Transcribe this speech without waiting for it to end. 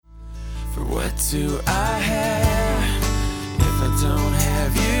What do I have if I don't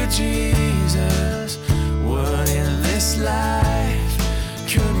have you, Jesus? What in this life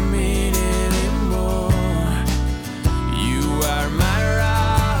could mean anymore? You are my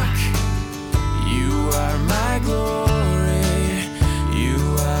rock, you are my glory, you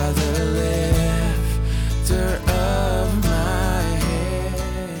are the lifter of my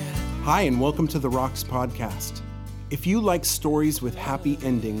head. Hi, and welcome to the Rocks Podcast. If you like stories with happy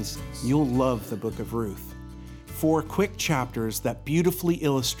endings, you'll love the book of Ruth. 4 quick chapters that beautifully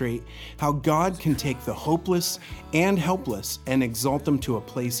illustrate how God can take the hopeless and helpless and exalt them to a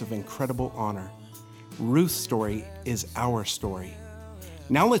place of incredible honor. Ruth's story is our story.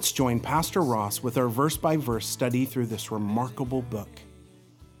 Now let's join Pastor Ross with our verse-by-verse study through this remarkable book.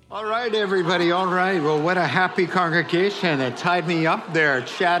 All right, everybody. All right. Well, what a happy congregation. It tied me up there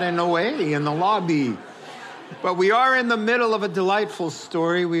chatting away in the lobby. But we are in the middle of a delightful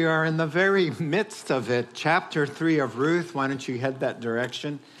story. We are in the very midst of it. Chapter 3 of Ruth. Why don't you head that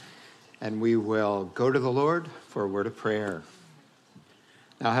direction? And we will go to the Lord for a word of prayer.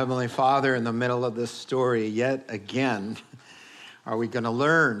 Now, Heavenly Father, in the middle of this story, yet again, are we going to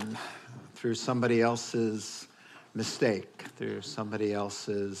learn through somebody else's mistake, through somebody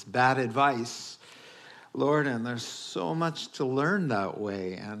else's bad advice, Lord, and there's so much to learn that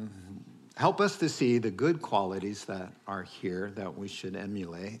way. And help us to see the good qualities that are here that we should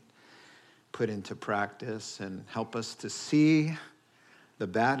emulate, put into practice, and help us to see the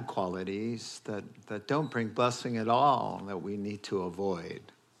bad qualities that don't bring blessing at all, that we need to avoid.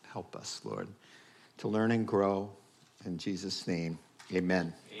 Help us, Lord, to learn and grow. In Jesus' name,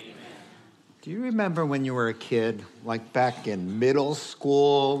 amen. Amen. Do you remember when you were a kid, like back in middle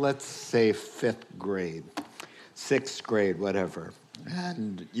school, let's say 5th grade, 6th grade, whatever,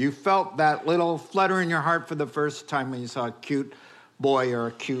 and you felt that little flutter in your heart for the first time when you saw a cute boy or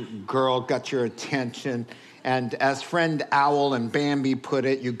a cute girl, got your attention, and as friend Owl and Bambi put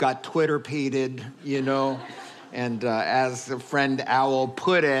it, you got Twitter-pated, you know, and as the friend Owl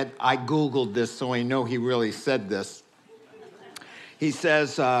put it, I Googled this so I know he really said this. He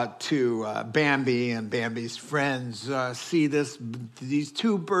says to Bambi and Bambi's friends, see these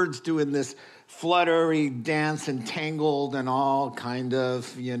 2 birds doing this fluttery dance, entangled and all kind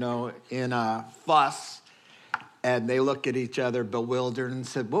of, in a fuss. And they look at each other bewildered and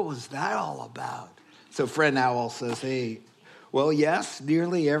said, what was that all about? So friend Owl says, hey, well, yes,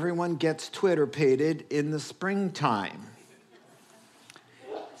 nearly everyone gets Twitter-pated in the springtime.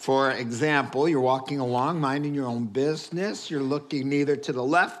 For example, you're walking along, minding your own business. You're looking neither to the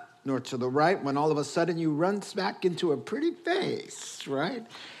left nor to the right when all of a sudden you run smack into a pretty face, right?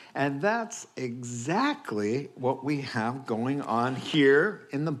 And that's exactly what we have going on here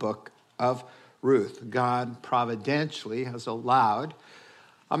in the book of Ruth. God providentially has allowed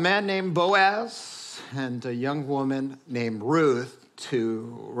a man named Boaz and a young woman named Ruth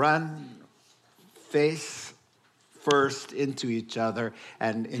to run face first into each other.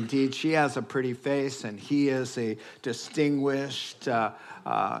 And indeed, she has a pretty face, and he is a distinguished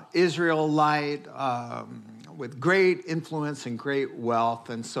Israelite with great influence and great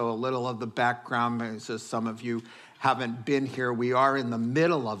wealth. And so a little of the background, as some of you haven't been here, we are in the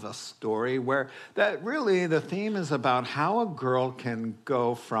middle of a story where that really the theme is about how a girl can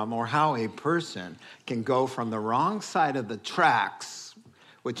go from, or how a person can go from the wrong side of the tracks,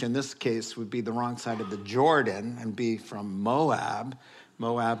 which in this case would be the wrong side of the Jordan, and be from Moab.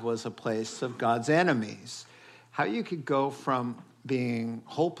 Moab was a place of God's enemies. How you could go from being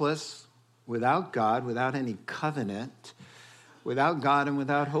hopeless, without God, without any covenant, without God and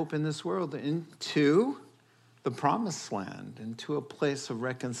without hope in this world, into the promised land, into a place of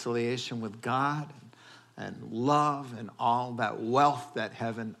reconciliation with God and love and all that wealth that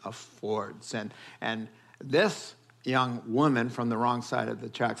heaven affords. And this young woman from the wrong side of the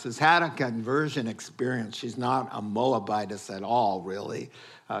tracks has had a conversion experience. She's not a Moabitess at all, really.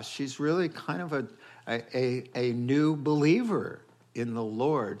 She's really kind of a new believer in the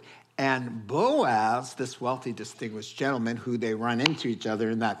Lord. And Boaz, this wealthy, distinguished gentleman who they run into each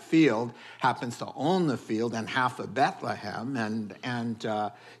other in that field, happens to own the field and half of Bethlehem, and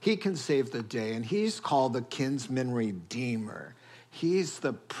he can save the day. And he's called the kinsman redeemer. He's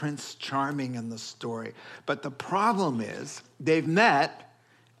the Prince Charming in the story. But the problem is they've met,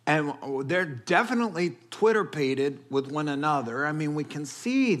 and they're definitely Twitter-pated with one another. I mean, we can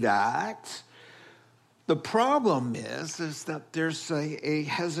see that. The problem is that there's a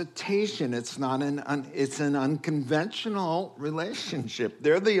hesitation. It's not it's an unconventional relationship.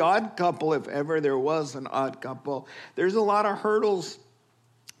 They're the odd couple, if ever there was an odd couple. There's a lot of hurdles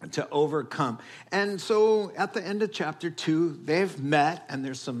to overcome. And so at the end of chapter 2, they've met, and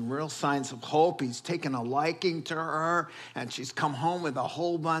there's some real signs of hope. He's taken a liking to her, and she's come home with a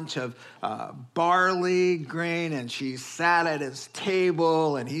whole bunch of barley grain, and she's sat at his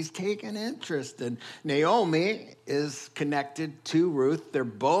table, and he's taken interest. And Naomi is connected to Ruth. They're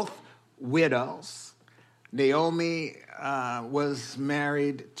both widows. Naomi was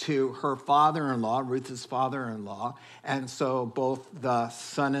married to her father-in-law, Ruth's father-in-law, and so both the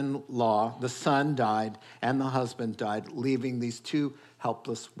son died, and the husband died, leaving these two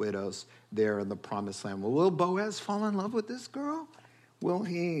helpless widows there in the promised land. Well, will Boaz fall in love with this girl? Will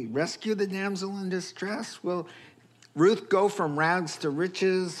he rescue the damsel in distress? Will Ruth go from rags to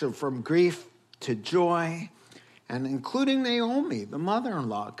riches, or from grief to joy? And including Naomi, the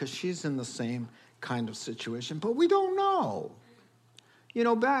mother-in-law, because she's in the same kind of situation, but we don't know. We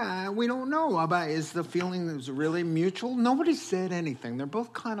don't know about, is the feeling that was really mutual? Nobody said anything. They're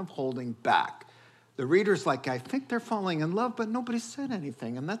both kind of holding back. The reader's like, I think they're falling in love, but nobody said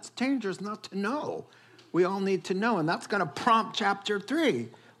anything, and that's dangerous not to know. We all need to know, and that's going to prompt chapter 3.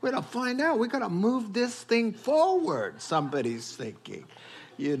 We're going to find out. We're going to move this thing forward, somebody's thinking.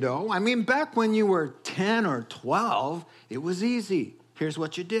 Back when you were 10 or 12, it was easy. Here's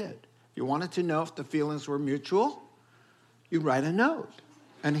what you did. You wanted to know if the feelings were mutual, you write a note.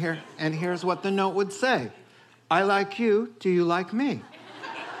 And here's what the note would say. I like you. Do you like me?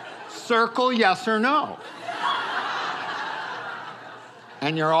 Circle yes or no.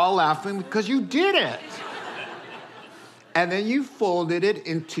 And you're all laughing because you did it. And then you folded it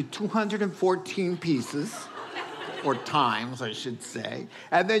into 214 pieces, or times, I should say.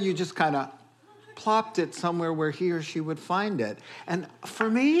 And then you just kind of plopped it somewhere where he or she would find it. And for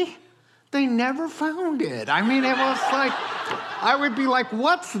me, they never found it. It was like, I would be like,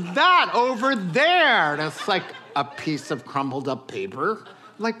 what's that over there? And it's like a piece of crumpled up paper.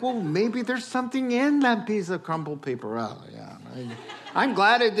 Like, well, maybe there's something in that piece of crumpled paper. Oh, yeah. I'm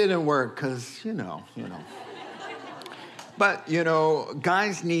glad it didn't work because, But,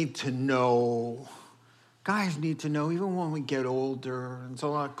 guys need to know. Guys need to know, even when we get older. And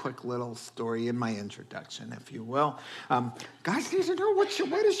so a quick little story in my introduction, if you will. Guys need to know, what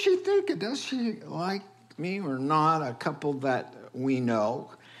does she think? Does she like me or not? A couple that we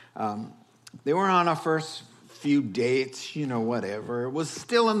know. They were on our first few dates, whatever. It was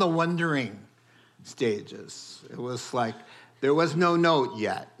still in the wondering stages. It was like, there was no note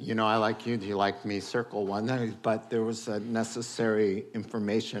yet. I like you, do you like me, circle one. But there was necessary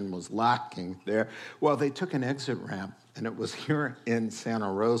information was lacking there. Well, they took an exit ramp, and it was here in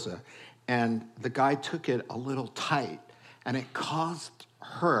Santa Rosa. And the guy took it a little tight, and it caused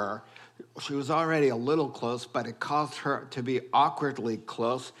her, she was already a little close, but it caused her to be awkwardly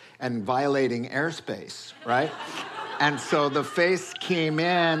close and violating airspace, right? And so the face came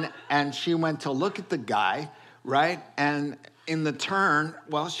in, and she went to look at the guy, right? And in the turn,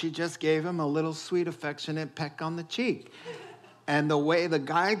 well, she just gave him a little sweet, affectionate peck on the cheek. And the way the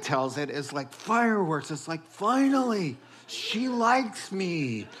guy tells it is like fireworks. It's like, finally, she likes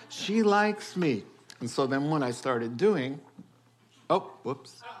me. She likes me. And so then what I started doing,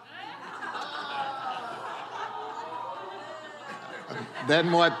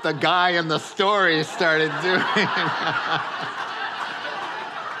 Then what the guy in the story started doing.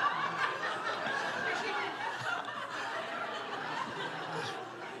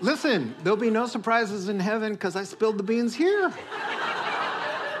 Listen, there'll be no surprises in heaven because I spilled the beans here.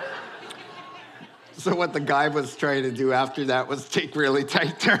 So what the guy was trying to do after that was take really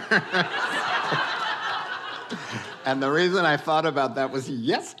tight turns. And the reason I thought about that was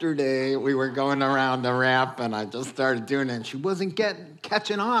yesterday we were going around the ramp and I just started doing it and she wasn't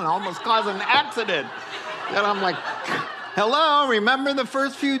catching on, almost caused an accident. And I'm like, hello, remember the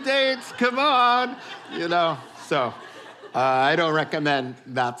first few dates? Come on. So I don't recommend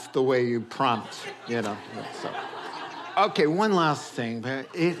that's the way you prompt, So. Okay, one last thing,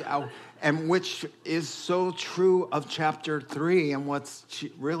 and which is so true of chapter 3 and what's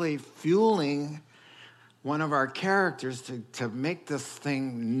really fueling one of our characters to make this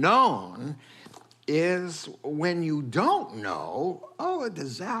thing known is when you don't know, a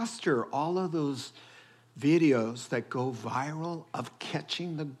disaster. All of those videos that go viral of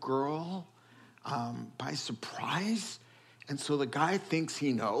catching the girl by surprise. And so the guy thinks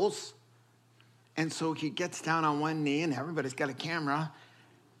he knows. And so he gets down on one knee and everybody's got a camera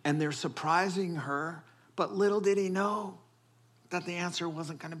and they're surprising her. But little did he know that the answer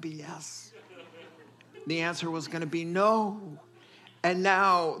wasn't going to be yes. The answer was going to be no. And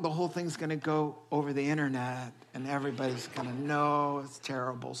now the whole thing's going to go over the internet and everybody's going to know it's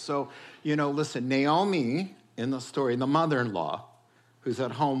terrible. So, listen, Naomi in the story, the mother-in-law, who's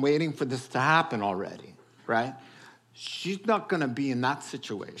at home waiting for this to happen already, right? She's not going to be in that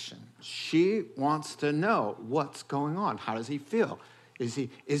situation. She wants to know what's going on. How does he feel? Is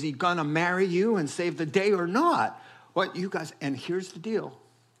he going to marry you and save the day or not? What you guys, and here's the deal.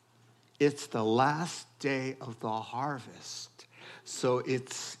 It's the last day of the harvest. So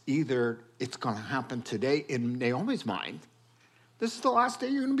it's either it's going to happen today in Naomi's mind. This is the last day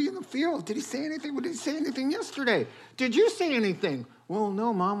you're going to be in the field. Did he say anything? Did he say anything yesterday? Did you say anything? Well,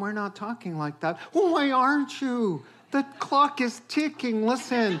 no, Mom, we're not talking like that. Well, why aren't you? The clock is ticking.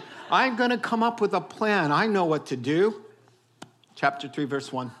 Listen, I'm going to come up with a plan. I know what to do. Chapter 3,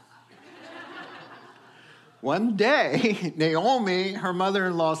 verse 1. One day, Naomi, her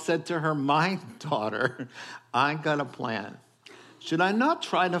mother-in-law, said to her, my daughter, I got a plan. Should I not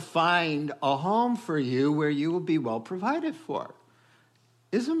try to find a home for you where you will be well provided for?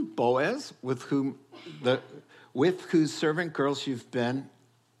 Isn't Boaz, with whose servant girls you've been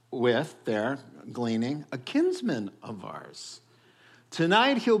with there, gleaning, a kinsman of ours?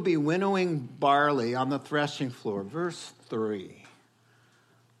 Tonight he'll be winnowing barley on the threshing floor. Verse 3.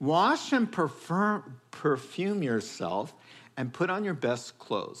 Wash and perfume yourself and put on your best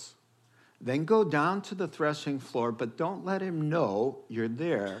clothes. Then go down to the threshing floor, but don't let him know you're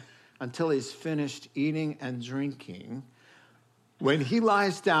there until he's finished eating and drinking. When he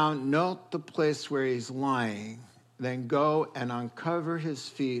lies down, note the place where he's lying. Then go and uncover his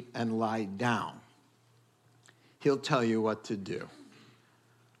feet and lie down. He'll tell you what to do.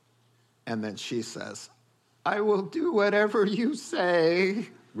 And then she says, I will do whatever you say.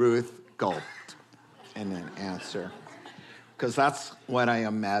 Ruth gulped and then answered, because that's what I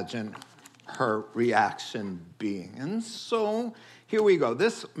imagine her reaction being. And so here we go.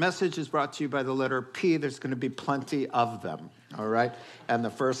 This message is brought to you by the letter P. There's going to be plenty of them, all right? And the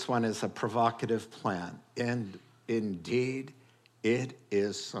first one is a provocative plan. And indeed, it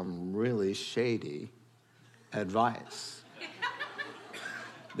is some really shady advice.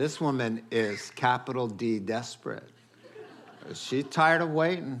 This woman is capital D desperate. She's tired of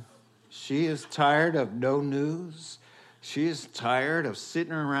waiting. She is tired of no news. She is tired of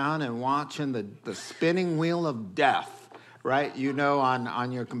sitting around and watching the spinning wheel of death, right? You know,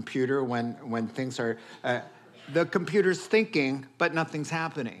 on your computer when things are, the computer's thinking, but nothing's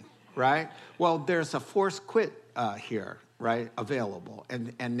happening, right? Well, there's a force quit here, right, available.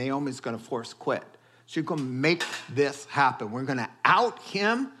 And Naomi's going to force quit. She's going to make this happen. We're going to out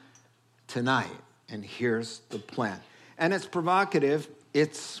him tonight. And here's the plan. And it's provocative,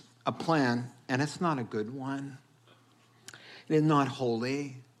 it's a plan, and it's not a good one. It is not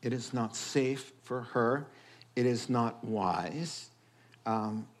holy, it is not safe for her, it is not wise,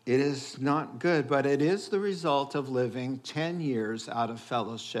 it is not good, but it is the result of living 10 years out of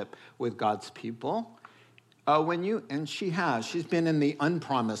fellowship with God's people. She's been in the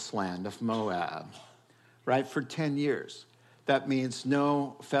unpromised land of Moab, right, for 10 years. That means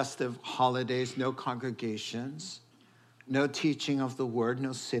no festive holidays, no congregations, no teaching of the word,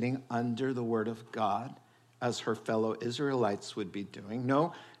 no sitting under the word of God, as her fellow Israelites would be doing.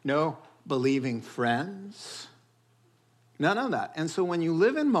 No believing friends. None of that. And so when you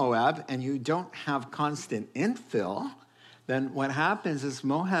live in Moab and you don't have constant infill, then what happens is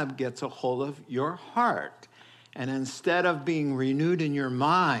Moab gets a hold of your heart. And instead of being renewed in your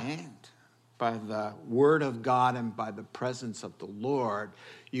mind by the word of God and by the presence of the Lord,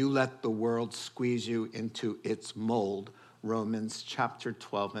 you let the world squeeze you into its mold. Romans chapter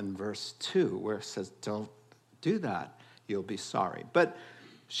 12 and verse 2, where it says, don't do that, you'll be sorry. But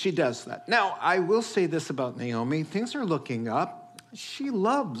she does that. Now, I will say this about Naomi. Things are looking up. She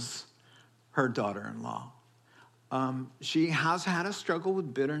loves her daughter-in-law. She has had a struggle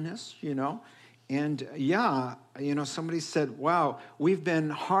with bitterness, And somebody said, wow, we've been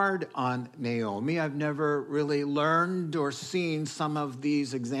hard on Naomi. I've never really learned or seen some of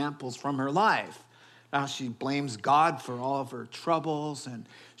these examples from her life. Now she blames God for all of her troubles, and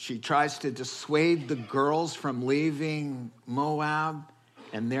she tries to dissuade the girls from leaving Moab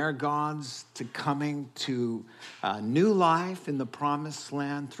and their gods to coming to new life in the promised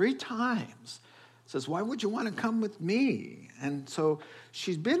land 3 times. Says, why would you want to come with me? And so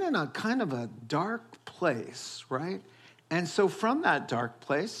she's been in a kind of a dark place, right? And so from that dark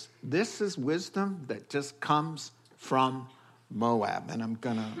place, this is wisdom that just comes from Moab. And I'm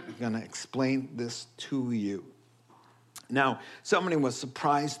gonna explain this to you. Now, somebody was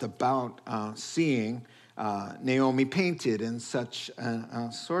surprised about seeing Naomi painted in such a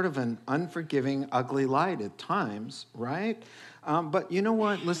sort of an unforgiving, ugly light at times, right? But you know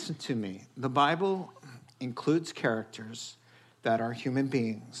what? Listen to me. The Bible includes characters that are human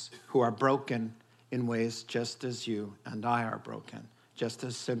beings who are broken in ways just as you and I are broken, just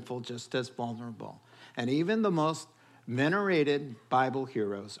as sinful, just as vulnerable. And even the most venerated Bible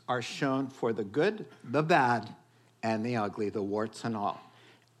heroes are shown for the good, the bad, and the ugly, the warts and all.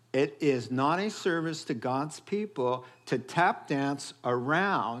 It is not a service to God's people to tap dance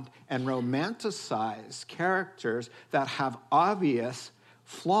around and romanticize characters that have obvious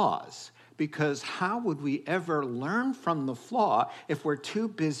flaws. Because how would we ever learn from the flaw if we're too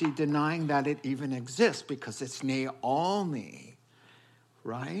busy denying that it even exists? Because it's Naomi,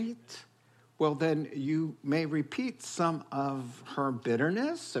 right? Well, then you may repeat some of her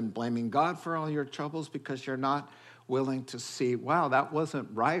bitterness and blaming God for all your troubles because you're not willing to see, wow, that wasn't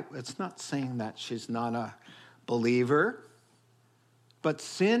right. It's not saying that she's not a believer, but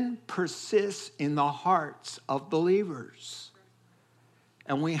sin persists in the hearts of believers.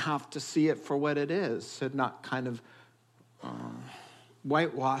 And we have to see it for what it is and not kind of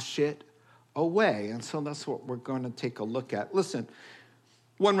whitewash it away. And so that's what we're going to take a look at. Listen,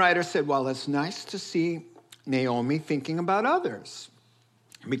 one writer said, well, it's nice to see Naomi thinking about others.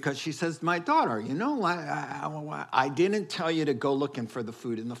 Because she says, my daughter, you know, I didn't tell you to go looking for the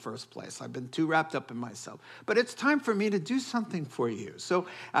food in the first place. I've been too wrapped up in myself. But it's time for me to do something for you. So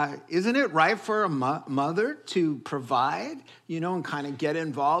isn't it right for a mother to provide, you know, and kind of get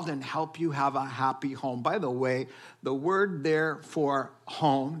involved and help you have a happy home? By the way, the word there for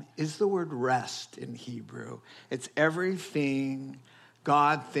home is the word rest in Hebrew. It's everything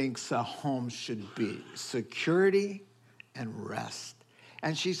God thinks a home should be: security and rest.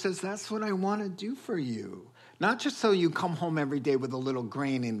 And she says, that's what I want to do for you. Not just so you come home every day with a little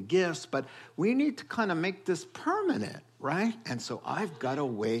grain and gifts, but we need to kind of make this permanent, right? And so I've got a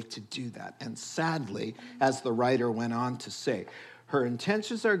way to do that. And sadly, as the writer went on to say, her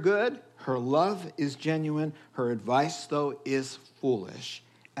intentions are good, her love is genuine, her advice, though, is foolish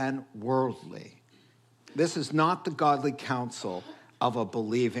and worldly. This is not the godly counsel of a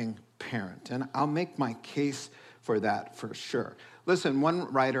believing parent. And I'll make my case for that for sure. Listen,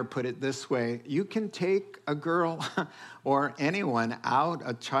 one writer put it this way: you can take a girl or anyone out,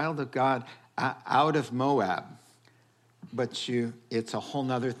 a child of God, out of Moab, but it's a whole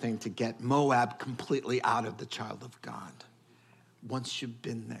nother thing to get Moab completely out of the child of God once you've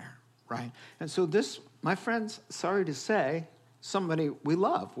been there, right? And so this, my friends, sorry to say, somebody we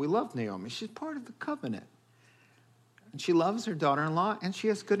love Naomi. She's part of the covenant. And she loves her daughter-in-law, and she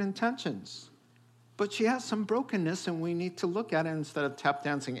has good intentions. But she has some brokenness, and we need to look at it instead of tap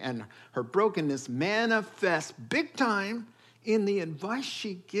dancing. And her brokenness manifests big time in the advice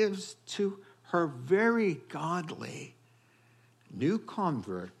she gives to her very godly new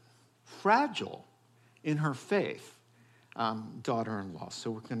convert, fragile in her faith, daughter-in-law. So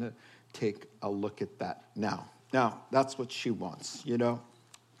we're going to take a look at that now. Now, that's what she wants, you know.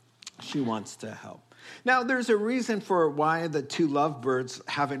 She wants to help. Now, there's a reason for why the two lovebirds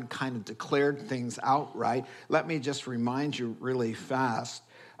haven't kind of declared things outright. Let me just remind you really fast.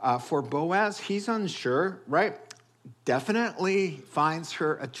 For Boaz, he's unsure, right? Definitely finds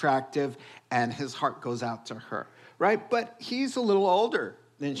her attractive, and his heart goes out to her, right? But he's a little older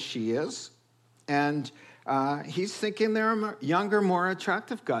than she is, and he's thinking there are younger, more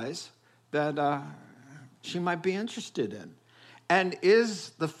attractive guys that she might be interested in. And is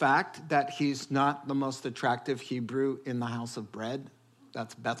the fact that he's not the most attractive Hebrew in the house of bread,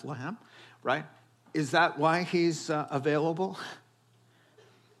 that's Bethlehem, right? Is that why he's available?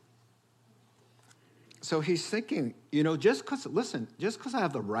 So he's thinking, you know, just because I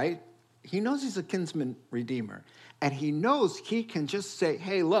have the right, he knows he's a kinsman redeemer. And he knows he can just say,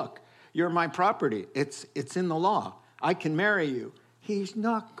 hey, look, you're my property. It's in the law. I can marry you. He's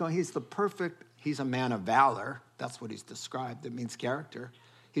not going, he's a man of valor. That's what he's described. It means character.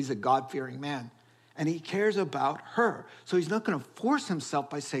 He's a God-fearing man. And he cares about her. So he's not going to force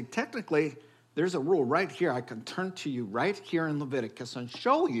himself by saying, technically, there's a rule right here. I can turn to you right here in Leviticus and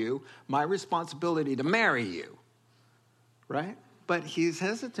show you my responsibility to marry you. Right? But he's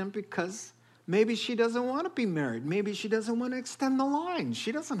hesitant because maybe she doesn't want to be married. Maybe she doesn't want to extend the line.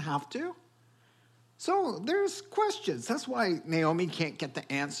 She doesn't have to. So there's questions. That's why Naomi can't get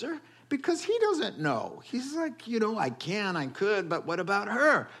the answer. Because he doesn't know. He's like, you know, I could, but what about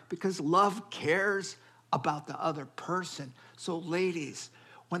her? Because love cares about the other person. So ladies,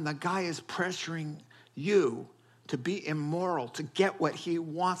 when the guy is pressuring you to be immoral, to get what he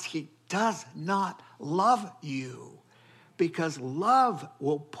wants, he does not love you. Because love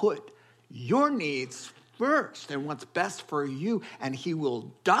will put your needs first and what's best for you, and he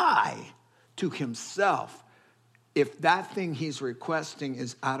will die to himself if that thing he's requesting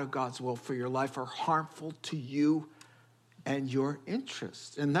is out of God's will for your life or harmful to you and your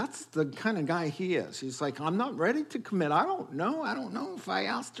interest. And that's the kind of guy he is. He's like, I'm not ready to commit. I don't know if I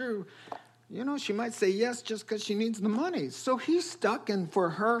asked her, she might say yes just because she needs the money. So he's stuck, and for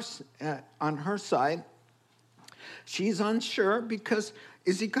her, on her side, she's unsure because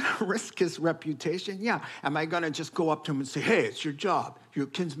is he going to risk his reputation? Yeah. Am I going to just go up to him and say, hey, it's your job. You're a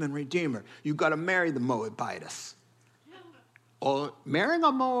kinsman redeemer. You got to marry the Moabitess. Or marrying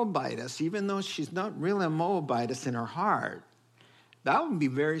a Moabitess, even though she's not really a Moabitess in her heart, that would be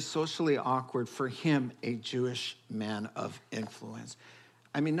very socially awkward for him, a Jewish man of influence.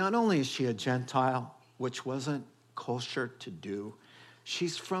 I mean, not only is she a Gentile, which wasn't kosher to do,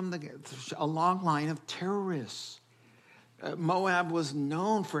 she's from a long line of terrorists. Moab was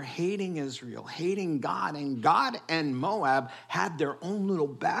known for hating Israel, hating God, and God and Moab had their own little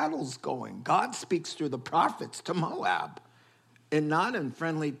battles going. God speaks through the prophets to Moab, and not in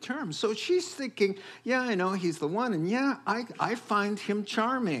friendly terms. So she's thinking, yeah, I know he's the one, and yeah, I find him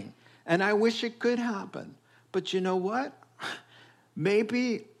charming, and I wish it could happen. But you know what?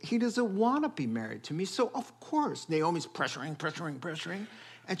 Maybe he doesn't want to be married to me. So, of course, Naomi's pressuring,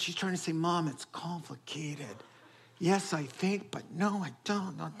 and she's trying to say, Mom, it's complicated. Yes, I think, but no, I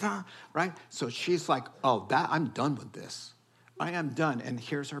don't, right? So she's like, I'm done with this. I am done, and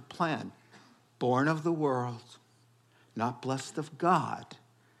here's her plan. Born of the world, not blessed of God,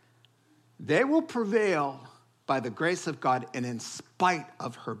 they will prevail by the grace of God and in spite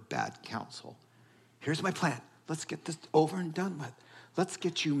of her bad counsel. Here's my plan. Let's get this over and done with. Let's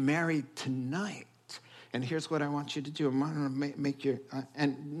get you married tonight. And here's what I want you to do. I'm going to make you,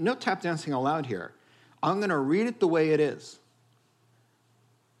 and no tap dancing allowed here. I'm going to read it the way it is.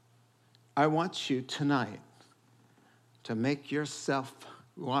 I want you tonight to make yourself,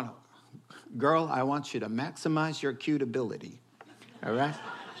 girl, I want you to maximize your cute ability, all right?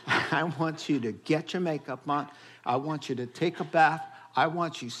 I want you to get your makeup on. I want you to take a bath. I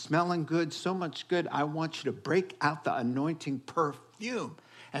want you smelling good, so much good. I want you to break out the anointing perfume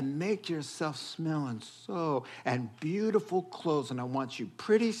and make yourself smelling and beautiful clothes. And I want you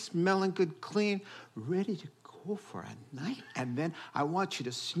pretty, smelling good, clean, ready to go for a night. And then I want you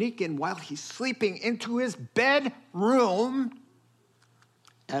to sneak in while he's sleeping into his bedroom,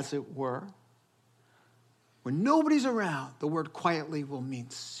 as it were. When nobody's around, the word quietly will mean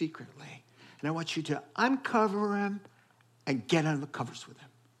secretly. And I want you to uncover him and get under the covers with him.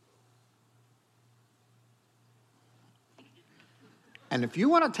 And if you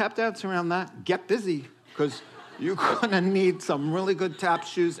want to tap dance around that, get busy, because you're going to need some really good tap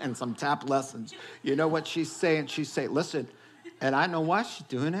shoes and some tap lessons. You know what she's saying? She's saying, listen, and I know why she's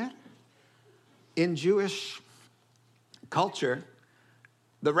doing it. In Jewish culture,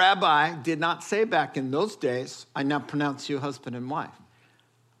 the rabbi did not say back in those days, I now pronounce you husband and wife.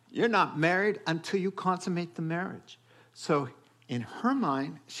 You're not married until you consummate the marriage. So in her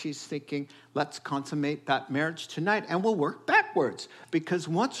mind, she's thinking, let's consummate that marriage tonight, and we'll work backwards. Because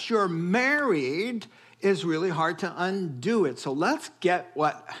once you're married, it's really hard to undo it. So let's get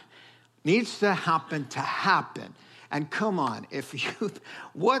what needs to happen. And come on, of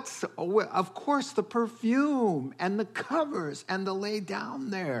course, the perfume and the covers and the lay down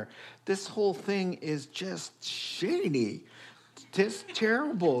there. This whole thing is just shady. It's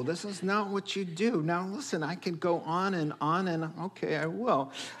terrible. This is not what you do. Now, listen, I can go on, and okay, I will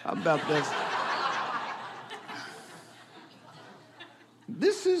about this.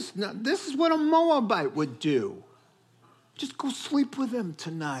 This is what a Moabite would do. Just go sleep with him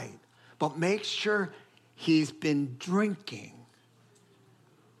tonight. But make sure he's been drinking.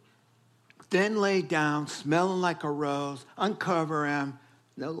 Then lay down, smelling like a rose, uncover him,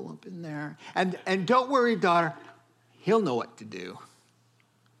 snuggle up in there. And don't worry, daughter, he'll know what to do.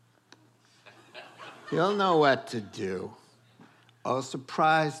 He'll know what to do. Oh,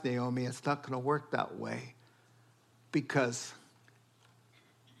 surprise, Naomi, it's not going to work that way. Because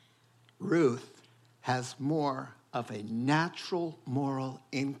Ruth has more of a natural moral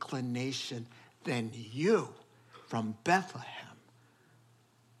inclination than you from Bethlehem.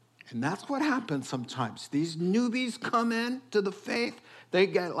 And that's what happens sometimes. These newbies come in to the faith. They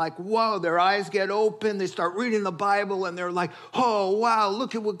get like, whoa, their eyes get open. They start reading the Bible, and they're like, oh, wow,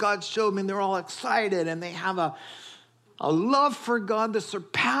 look at what God showed me. And they're all excited, and they have a love for God that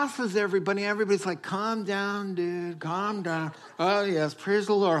surpasses everybody. Everybody's like, calm down, dude, calm down. Oh, yes, praise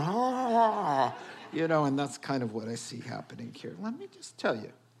the Lord. And that's kind of what I see happening here. Let me just tell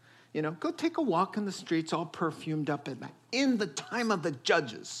you. Go take a walk in the streets all perfumed up at night. In the time of the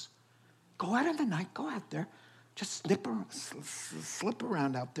judges. Go out in the night. Go out there. Just slip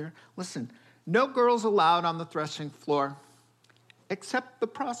around out there. Listen, no girls allowed on the threshing floor except the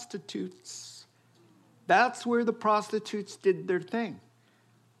prostitutes. That's where the prostitutes did their thing.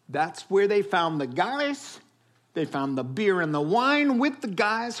 That's where they found the guys. They found the beer and the wine with the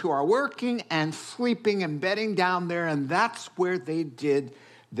guys who are working and sleeping and bedding down there, and that's where they did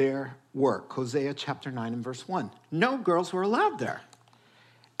their work. Hosea chapter 9 and verse 1. No girls were allowed there.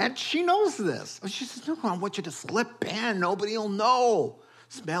 And she knows this. She says, no, I want you to slip in. Nobody will know.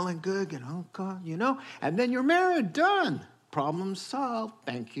 Smelling good, get alcohol, and then you're married, done. Problem solved.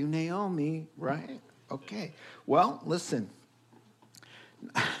 Thank you, Naomi, right? Okay. Well, listen.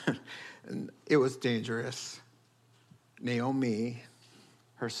 It was dangerous. Naomi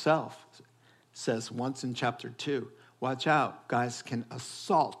herself says once in chapter 2, watch out, guys can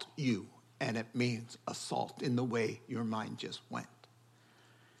assault you, and it means assault in the way your mind just went.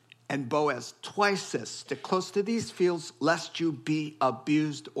 And Boaz twice says, stick close to these fields lest you be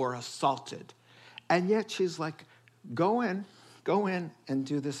abused or assaulted. And yet she's like, go in and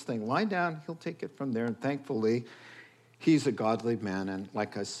do this thing. Lie down, he'll take it from there. And thankfully, he's a godly man. And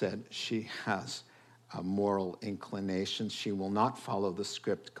like I said, she has a moral inclination. She will not follow the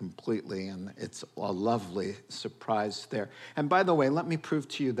script completely. And it's a lovely surprise there. And by the way, let me prove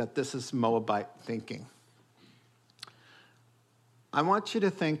to you that this is Moabite thinking. I want you to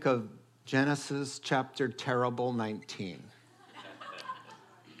think of Genesis chapter terrible 19.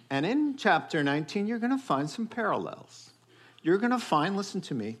 And in chapter 19, you're going to find some parallels. You're going to find, listen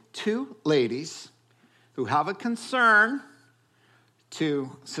to me, two ladies who have a concern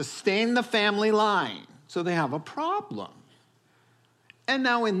to sustain the family line. So they have a problem. And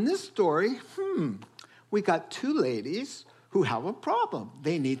now in this story, we got two ladies who have a problem.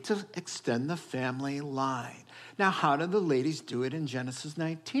 They need to extend the family line. Now, how do the ladies do it in Genesis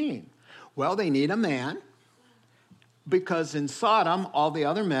 19? Well, they need a man, because in Sodom, all the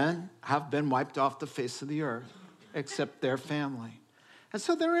other men have been wiped off the face of the earth, except their family. And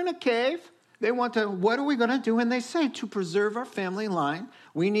so they're in a cave. They want to, what are we going to do? And they say, to preserve our family line,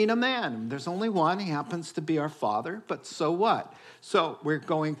 we need a man. There's only one. He happens to be our father, but so what? So we're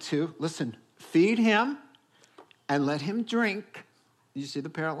going to, listen, feed him and let him drink. You see the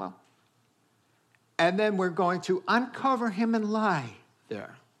parallel? And then we're going to uncover him and lie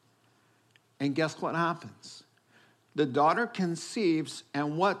there. And guess what happens? The daughter conceives,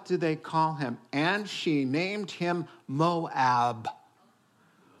 and what do they call him? And she named him Moab.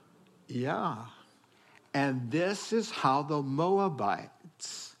 Yeah. And this is how the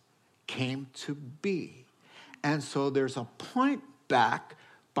Moabites came to be. And so there's a point back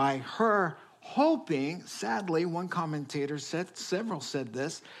by her hoping, sadly, one commentator said, several said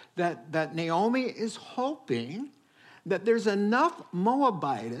this, that Naomi is hoping that there's enough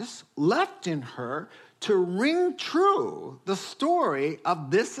Moabites left in her to ring true the story of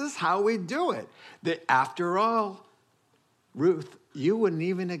this is how we do it. That after all, Ruth, you wouldn't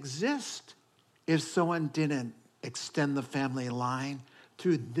even exist if someone didn't extend the family line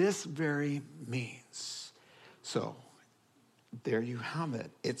through this very means. So there you have it.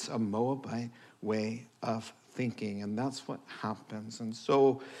 It's a Moabite way of thinking, and that's what happens. And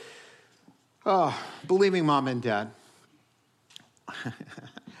so, believing mom and dad,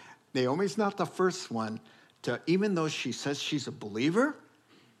 Naomi's not the first one to, even though she says she's a believer,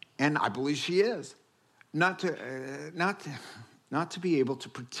 and I believe she is, not to be able to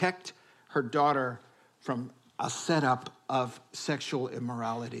protect her daughter from a setup of sexual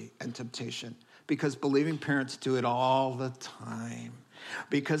immorality and temptation. Because believing parents do it all the time.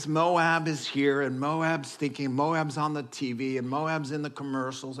 Because Moab is here, and Moab's thinking, Moab's on the TV, and Moab's in the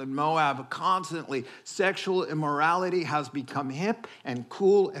commercials, and Moab constantly, sexual immorality has become hip and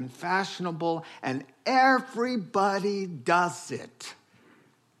cool and fashionable, and everybody does it.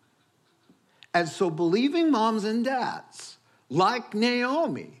 And so believing moms and dads, like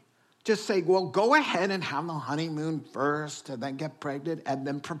Naomi, just say, well, go ahead and have the honeymoon first, and then get pregnant, and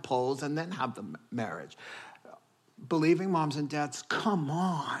then propose, and then have the marriage. Believing moms and dads, come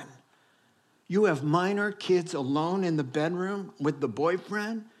on. You have minor kids alone in the bedroom with the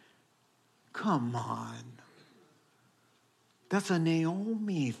boyfriend? Come on. That's a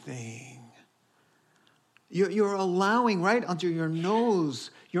Naomi thing. You're allowing right under your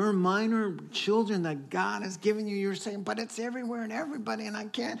nose your minor children that God has given you. You're saying, but it's everywhere and everybody, and I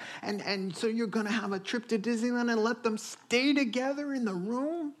can't. And so you're going to have a trip to Disneyland and let them stay together in the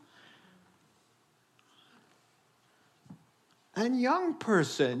room? And young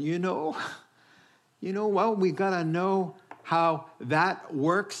person, well, we got to know how that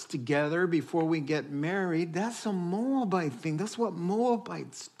works together before we get married. That's a Moabite thing. That's what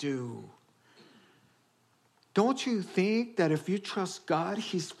Moabites do. Don't you think that if you trust God,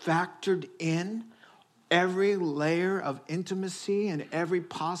 he's factored in every layer of intimacy in every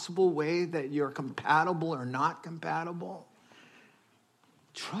possible way that you're compatible or not compatible.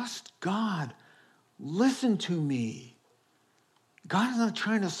 Trust God. Listen to me. God is not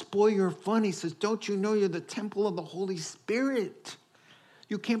trying to spoil your fun. He says, don't you know you're the temple of the Holy Spirit?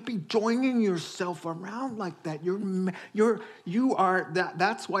 You can't be joining yourself around like that. You are that.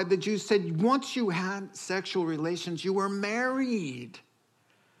 That's why the Jews said once you had sexual relations, you were married.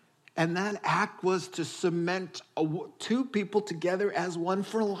 And that act was to cement two people together as one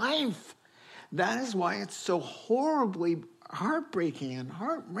for life. That is why it's so horribly heartbreaking and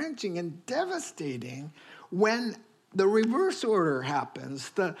heart-wrenching and devastating when the reverse order happens.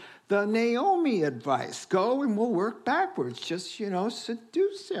 The Naomi advice, go and we'll work backwards. Just,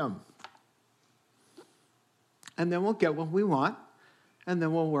 seduce him. And then we'll get what we want, and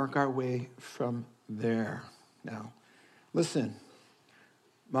then we'll work our way from there. Now, listen.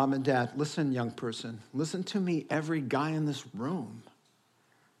 Mom and Dad, listen, young person. Listen to me, every guy in this room.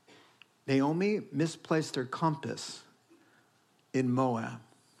 Naomi misplaced her compass in Moab.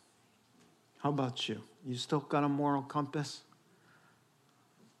 How about you? You still got a moral compass?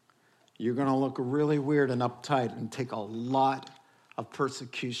 You're going to look really weird and uptight and take a lot of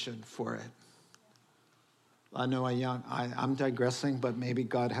persecution for it. I know I'm digressing, but maybe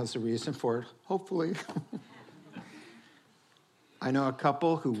God has a reason for it, hopefully. I know a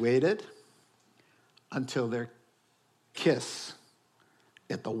couple who waited until their kiss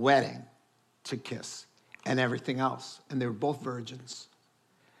at the wedding to kiss and everything else. And they were both virgins.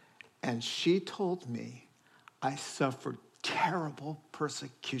 And she told me, I suffered terrible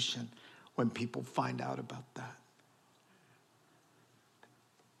persecution when people find out about that.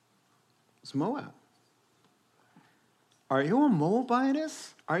 It's Moab. Are you a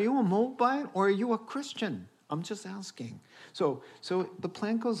Moabitess? Are you a Moabite or are you a Christian? I'm just asking. So the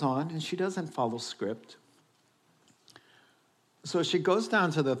plan goes on, and she doesn't follow script. So she goes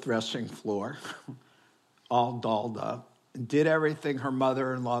down to the threshing floor, all dolled up, and did everything her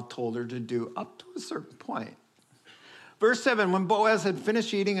mother-in-law told her to do up to a certain point. Verse 7, when Boaz had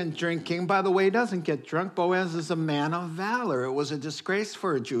finished eating and drinking, by the way, he doesn't get drunk. Boaz is a man of valor. It was a disgrace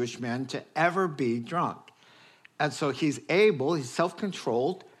for a Jewish man to ever be drunk. And so he's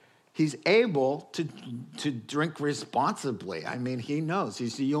self-controlled. He's able to drink responsibly. I mean, he knows.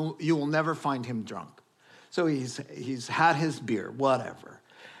 You will never find him drunk. So he's had his beer, whatever.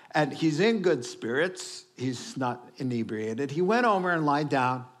 And he's in good spirits. He's not inebriated. He went over and lied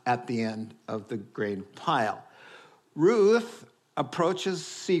down at the end of the grain pile. Ruth approaches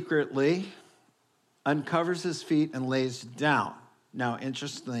secretly, uncovers his feet, and lays down. Now,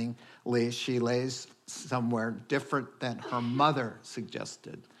 interestingly, she lays somewhere different than her mother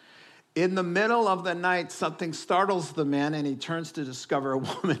suggested. In the middle of the night, something startles the man, and he turns to discover a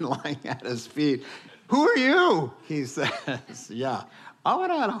woman lying at his feet. Who are you? He says. Yeah, I would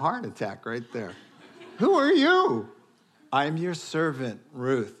have had a heart attack right there. Who are you? I'm your servant,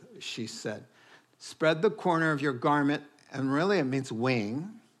 Ruth, she said. Spread the corner of your garment, and really it means wing,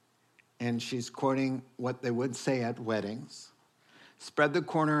 and she's quoting what they would say at weddings. Spread the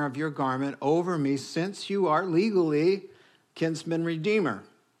corner of your garment over me, since you are legally kinsman redeemer.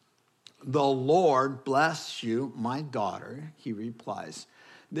 The Lord bless you, my daughter, he replies.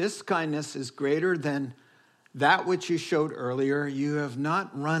 This kindness is greater than that which you showed earlier. You have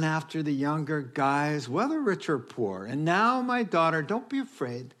not run after the younger guys, whether rich or poor. And now, my daughter, don't be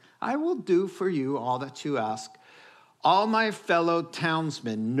afraid. I will do for you all that you ask. All my fellow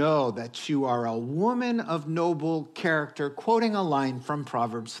townsmen know that you are a woman of noble character, quoting a line from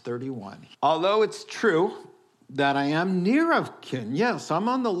Proverbs 31. Although it's true that I am near of kin. Yes, I'm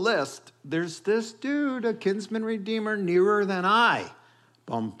on the list. There's this dude, a kinsman redeemer, nearer than I.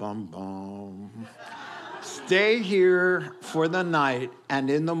 Bum, bum, bum. Stay here for the night, and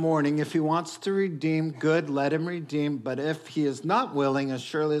in the morning, if he wants to redeem, good, let him redeem. But if he is not willing, as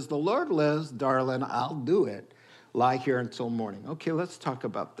surely as the Lord lives, darling, I'll do it. Lie here until morning. Okay, let's talk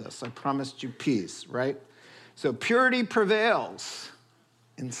about this. I promised you peace, right? So purity prevails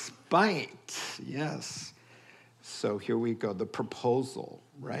in spite, yes. So here we go, the proposal,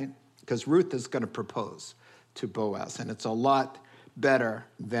 right? Because Ruth is going to propose to Boaz, and it's a lot better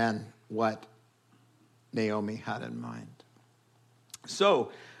than what Naomi had in mind.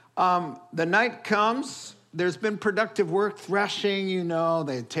 So the night comes. There's been productive work, threshing,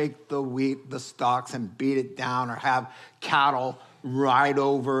 They take the wheat, the stalks, and beat it down, or have cattle ride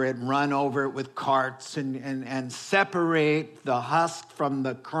over it, run over it with carts, and separate the husk from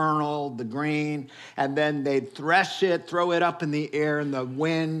the kernel, the grain, and then they'd thresh it, throw it up in the air, and the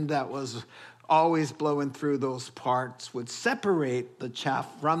wind that was always blowing through those parts, would separate the chaff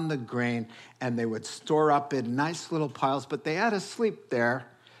from the grain, and they would store up in nice little piles. But they had to sleep there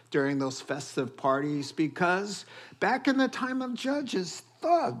during those festive parties because back in the time of Judges,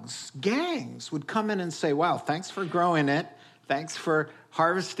 thugs, gangs would come in and say, wow, thanks for growing it. Thanks for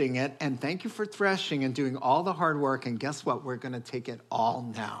harvesting it. And thank you for threshing and doing all the hard work. And guess what? We're going to take it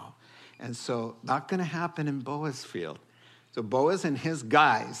all now. And so not going to happen in Boaz' field. So Boaz and his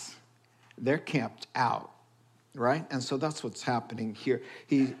guys, they're camped out, right? And so that's what's happening here.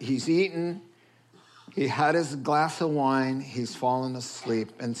 He's eaten. He had his glass of wine. He's fallen asleep.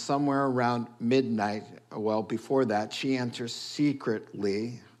 And somewhere around midnight, well, before that, she enters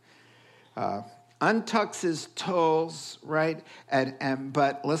secretly, untucks his toes, right?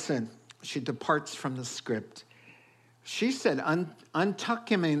 But listen, she departs from the script. She said, untuck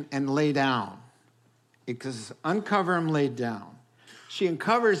him and lay down. Because uncover him, lay down. She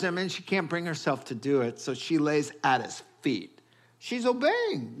uncovers him, and she can't bring herself to do it, so she lays at his feet. She's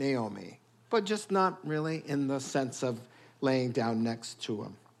obeying Naomi, but just not really in the sense of laying down next to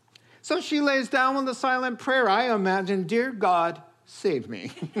him. So she lays down with a silent prayer. I imagine, dear God, save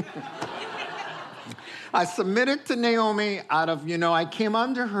me. I submitted to Naomi out of, I came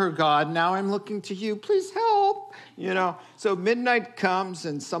under her, God. Now I'm looking to you. Please help. So midnight comes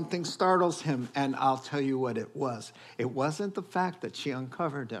and something startles him. And I'll tell you what it was. It wasn't the fact that she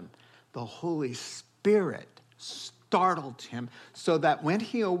uncovered him. The Holy Spirit startled him so that when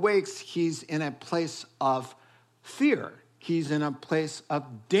he awakes, he's in a place of fear. He's in a place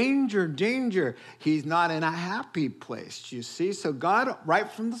of danger. He's not in a happy place, you see? So God, right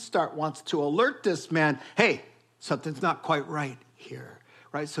from the start, wants to alert this man, hey, something's not quite right here,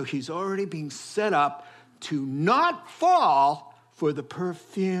 right? So he's already being set up to not fall for the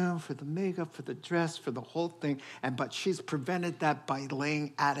perfume, for the makeup, for the dress, for the whole thing. But she's prevented that by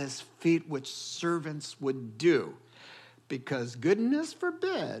laying at his feet, which servants would do. Because goodness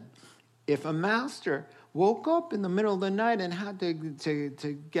forbid, if a master woke up in the middle of the night and had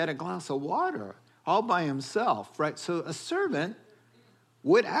to get a glass of water all by himself, right? So a servant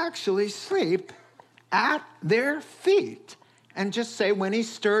would actually sleep at their feet and just say, when he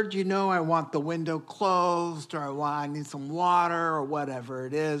stirred, I want the window closed, or I need some water, or whatever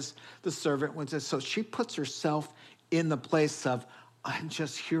it is. The servant would say, so she puts herself in the place of,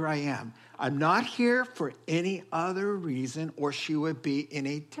 here I am. I'm not here for any other reason, or she would be in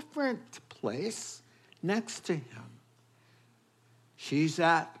a different place next to him. She's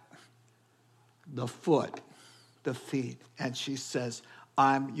at the feet, and she says,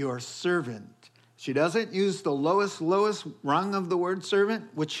 I'm your servant. She doesn't use the lowest rung of the word servant,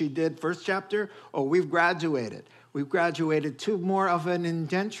 which she did first chapter. Oh, we've graduated. We've graduated to more of an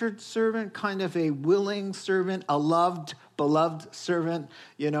indentured servant, kind of a willing servant, a beloved servant.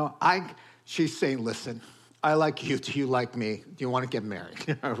 She's saying, listen, I like you. Do you like me? Do you want to get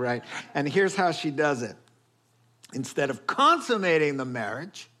married? Right? And here's how she does it. Instead of consummating the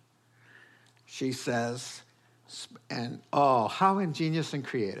marriage, she says, how ingenious and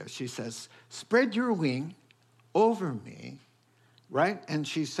creative. She says, spread your wing over me, right? And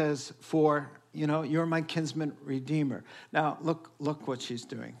she says, you're my kinsman redeemer. Now, look what she's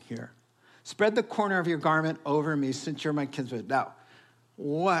doing here. Spread the corner of your garment over me since you're my kinsman. Now,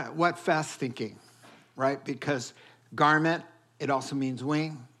 what fast thinking, right? Because garment, it also means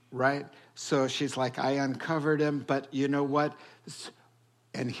wing, right? So she's like, I uncovered him, but you know what?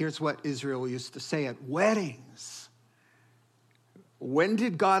 And here's what Israel used to say at weddings. When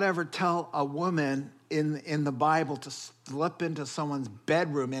did God ever tell a woman in the Bible to slip into someone's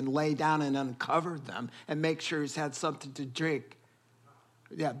bedroom and lay down and uncover them and make sure he's had something to drink?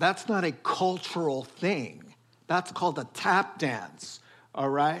 Yeah, that's not a cultural thing. That's called a tap dance, all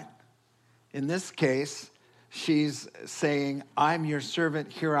right? In this case, she's saying, I'm your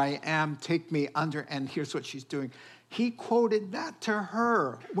servant, here I am, take me under, and here's what she's doing. He quoted that to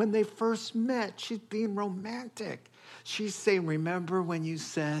her when they first met. She's being romantic. She's saying, remember when you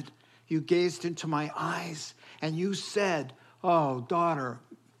said, you gazed into my eyes, and you said, oh, daughter,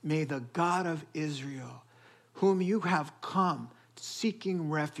 may the God of Israel, whom you have come seeking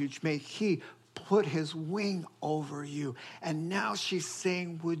refuge, may he put his wing over you. And now she's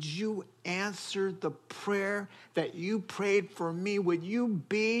saying, would you answer the prayer that you prayed for me? Would you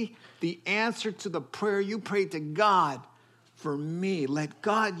be the answer to the prayer you prayed to God for me? Let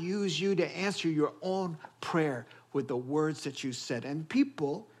God use you to answer your own prayer with the words that you said. And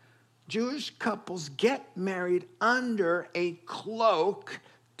people, Jewish couples, get married under a cloak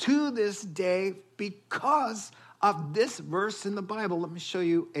to this day because of this verse in the Bible. Let me show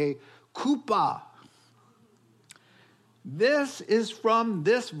you a kuppah. This is from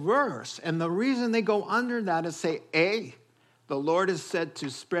this verse. And the reason they go under that is say, A, the Lord is said to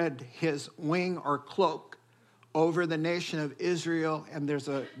spread his wing or cloak over the nation of Israel. And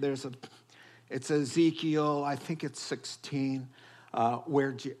it's Ezekiel, I think it's 16,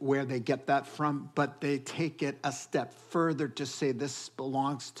 where they get that from. But they take it a step further to say this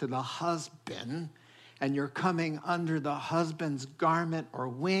belongs to the husband. And you're coming under the husband's garment or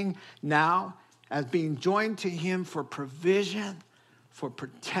wing now as being joined to him for provision, for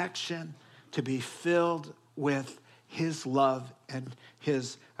protection, to be filled with his love and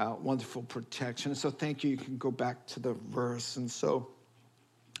his wonderful protection. So thank you. You can go back to the verse. And so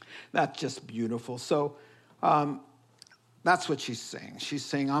that's just beautiful. So that's what she's saying. She's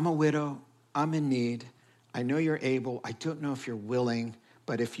saying, I'm a widow. I'm in need. I know you're able. I don't know if you're willing.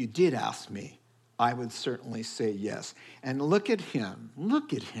 But if you did ask me, I would certainly say yes. And look at him.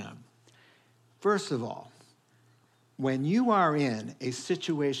 Look at him. First of all, when you are in a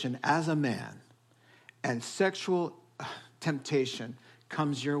situation as a man and sexual temptation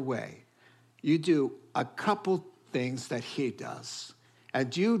comes your way, you do a couple things that he does.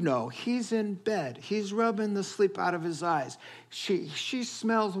 And you know he's in bed. He's rubbing the sleep out of his eyes. She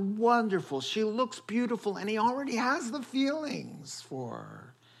smells wonderful. She looks beautiful, and he already has the feelings for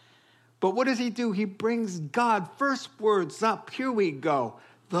her. But what does he do? He brings God. First words up. Here we go.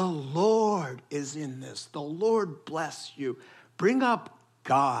 The Lord is in this. The Lord bless you. Bring up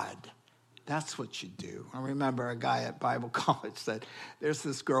God. That's what you do. I remember a guy at Bible college said, there's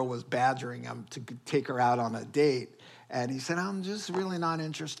this girl was badgering him to take her out on a date. And he said, I'm just really not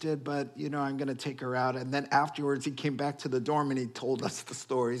interested, but, I'm going to take her out. And then afterwards, he came back to the dorm and he told us the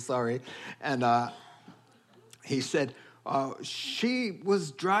story, And he said, she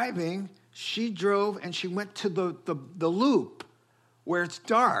was driving, she drove, and she went to the loop where it's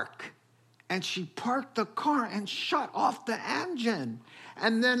dark, and she parked the car and shut off the engine.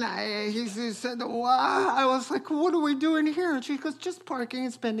 And then he said, wow. I was like, what are we doing here? And she goes, just parking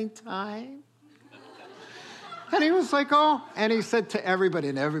and spending time. And he was like, oh. And he said to everybody,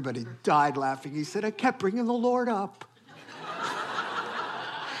 and everybody died laughing. He said, I kept bringing the Lord up.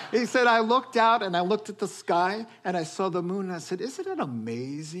 He said, I looked out and I looked at the sky and I saw the moon. And I said, isn't it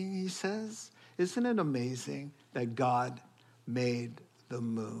amazing, he says? Isn't it amazing that God made the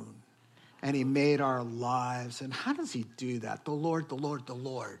moon? And he made our lives. And how does he do that? The Lord, the Lord, the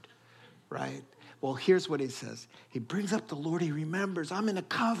Lord, right? Well, here's what he says. He brings up the Lord. He remembers, I'm in a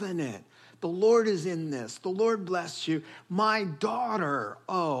covenant. The Lord is in this. The Lord bless you. My daughter,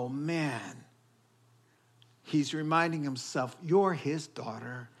 oh man. He's reminding himself, you're his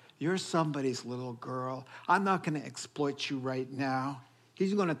daughter. You're somebody's little girl. I'm not going to exploit you right now.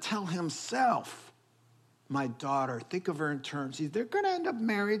 He's going to tell himself, my daughter, think of her in terms. They're going to end up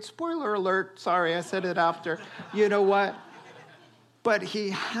married. Spoiler alert. Sorry, I said it after. You know what? But he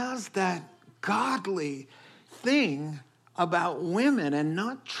has that godly thing about women and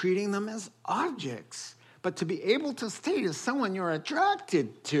not treating them as objects, but to be able to say to someone you're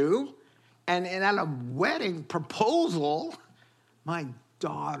attracted to, and at a wedding proposal, my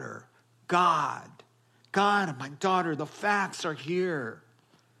daughter, God, my daughter, the facts are here.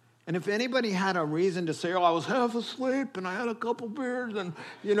 And if anybody had a reason to say, oh, I was half asleep and I had a couple beers and,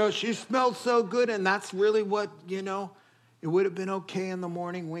 she smelled so good and that's really what, it would have been okay in the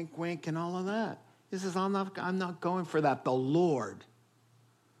morning, wink, wink, and all of that. He says, I'm not going for that. The Lord,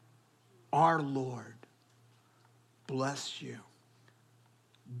 our Lord, bless you.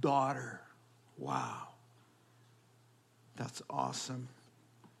 Daughter, wow. That's awesome.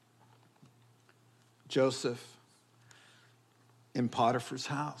 Joseph in Potiphar's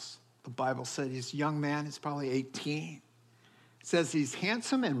house. The Bible said he's a young man. He's probably 18. It says he's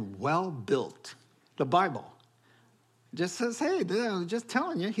handsome and well-built. The Bible just says, hey, just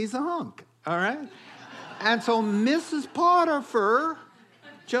telling you, he's a hunk. All right? And so Mrs. Potiphar,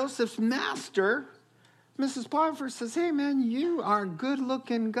 Joseph's master, Mrs. Potiphar says, hey, man, you are a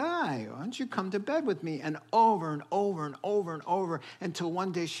good-looking guy. Why don't you come to bed with me? And over and over and over and over until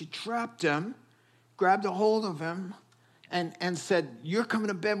one day she trapped him, grabbed a hold of him, and said, you're coming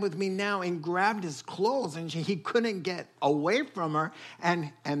to bed with me now, and grabbed his clothes, and he couldn't get away from her.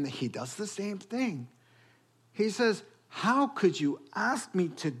 And he does the same thing. He says, how could you ask me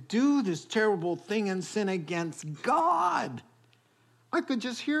to do this terrible thing and sin against God? I could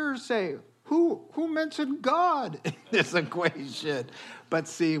just hear her say, who mentioned God in this equation? But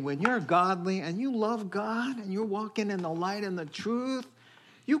see, when you're godly and you love God and you're walking in the light and the truth,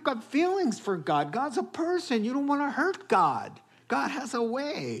 you've got feelings for God. God's a person. You don't want to hurt God. God has a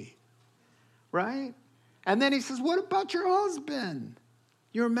way, right? And then he says, what about your husband?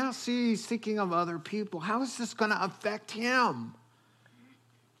 You're a mess. See, he's thinking of other people. How is this going to affect him?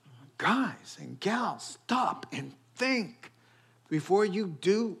 Guys and gals, stop and think before you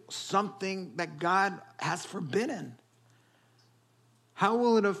do something that God has forbidden. How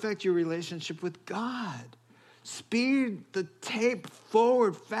will it affect your relationship with God? Speed the tape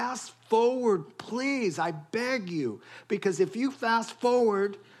forward, fast forward, please, I beg you. Because if you fast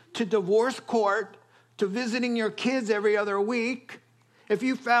forward to divorce court, to visiting your kids every other week, if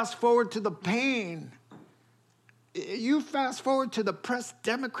you fast forward to the pain, you fast forward to the Press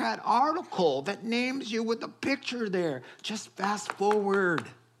Democrat article that names you with a picture there, just fast forward.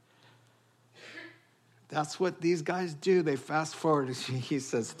 That's what these guys do. They fast forward. He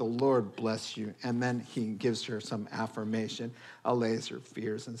says, the Lord bless you. And then he gives her some affirmation, allays her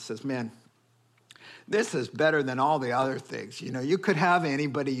fears, and says, man, this is better than all the other things. You know, you could have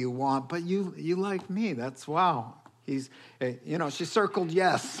anybody you want, but you like me. That's wow. She circled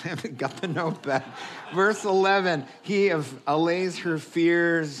yes. Got the note back. Verse 11, he allays her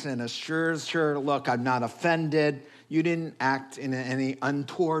fears and assures her, look, I'm not offended. You didn't act in any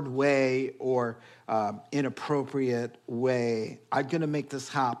untoward way or inappropriate way. I'm going to make this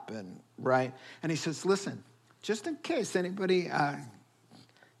happen, right? And he says, listen, just in case anybody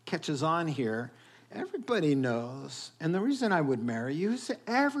catches on here, everybody knows, and the reason I would marry you is that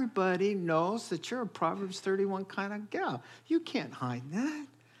everybody knows that you're a Proverbs 31 kind of gal. You can't hide that.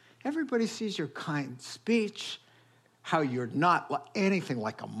 Everybody sees your kind speech, how you're not anything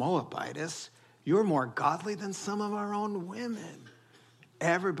like a Moabitess. You're more godly than some of our own women.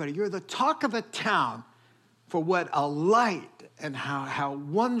 Everybody, you're the talk of the town for what a light and how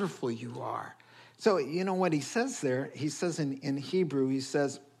wonderful you are. So you know what he says there? He says in Hebrew, he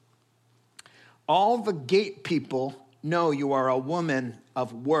says, all the gate people know you are a woman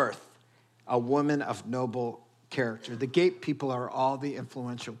of worth, a woman of noble character. The gate people are all the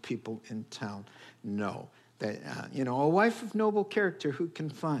influential people in town know that, a wife of noble character who can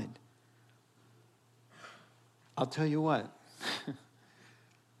find. I'll tell you what,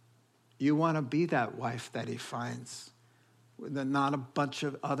 you want to be that wife that he finds with not a bunch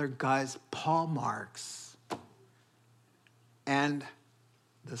of other guys' paw marks. And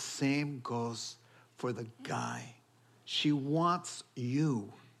the same goes for the guy. She wants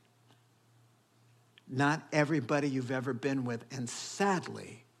you. Not everybody you've ever been with. And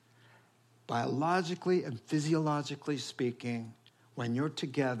sadly, biologically and physiologically speaking, when you're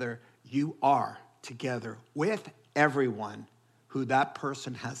together, you are together with everyone who that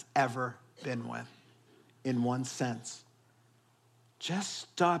person has ever been with, in one sense. Just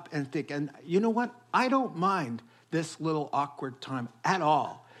stop and think. And you know what? I don't mind this little awkward time at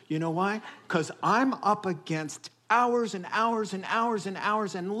all. You know why? Because I'm up against hours and hours and hours and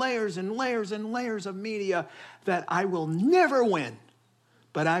hours and layers and layers and layers of media that I will never win.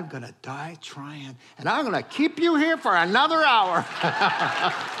 But I'm going to die trying. And I'm going to keep you here for another hour.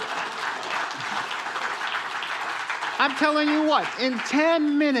 I'm telling you what, in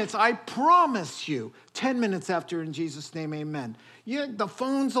 10 minutes, I promise you, 10 minutes after, in Jesus' name, amen. The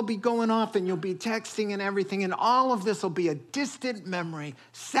phones will be going off and you'll be texting and everything, and all of this will be a distant memory,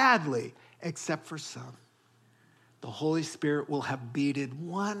 sadly, except for some. The Holy Spirit will have beaded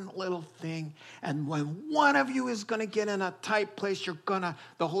one little thing, and when one of you is going to get in a tight place,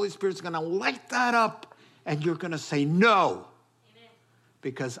 the Holy Spirit's going to light that up, and you're going to say no,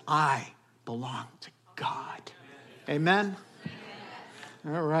 because I belong to God. Amen?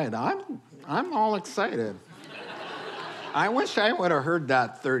 All right, I'm all excited. I wish I would have heard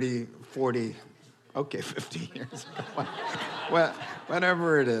that 30, 40, 50 years ago. Well,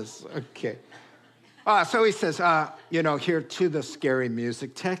 whatever it is. Okay. So he says, here to the scary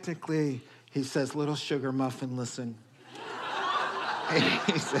music. Technically, he says, little sugar muffin, listen.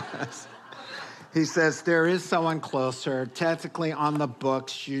 He says, there is someone closer. Technically on the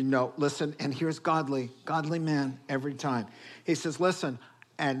books, listen, and here's godly man every time. He says, listen,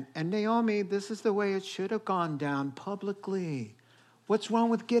 and Naomi, this is the way it should have gone down publicly. What's wrong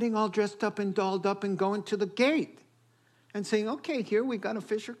with getting all dressed up and dolled up and going to the gate and saying, okay, here we got a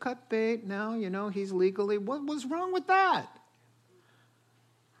Fisher cut bait. Now, he's legally, what was wrong with that?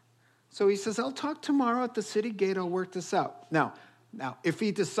 So he says, I'll talk tomorrow at the city gate. I'll work this out. Now, if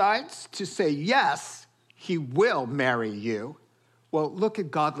he decides to say yes, he will marry you. Well, look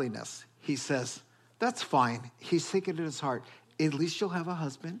at godliness. He says, that's fine. He's thinking in his heart, at least you'll have a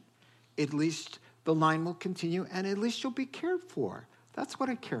husband. At least the line will continue, and at least you'll be cared for. That's what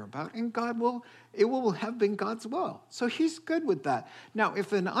I care about, and it will have been God's will. So he's good with that. Now,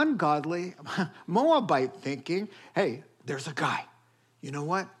 if an ungodly Moabite thinking, hey, there's a guy. You know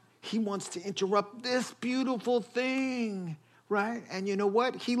what? He wants to interrupt this beautiful thing. right? And you know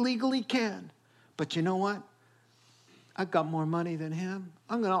what? He legally can. But you know what? I got more money than him.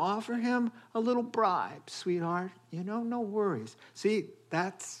 I'm going to offer him a little bribe, sweetheart. You know, no worries. See,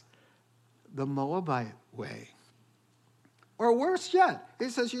 that's the Moabite way. Or worse yet, he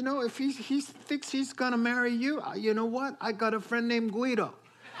says, you know, if he thinks he's going to marry you, you know what? I got a friend named Guido.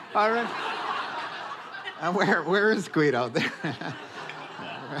 All right? And where is Guido? There.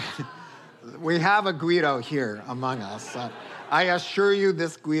 We have a Guido here among us. I assure you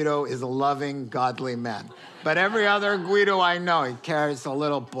this Guido is a loving, godly man. But every other Guido I know, he carries a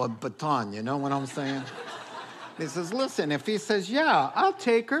little baton, you know what I'm saying? He says, listen, if he says, yeah, I'll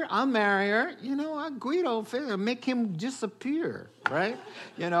take her, I'll marry her, you know, Guido, make him disappear, right?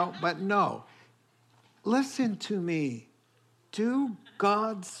 You know, but no. Listen to me. Do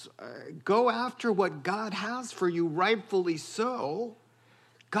go after what God has for you, rightfully so,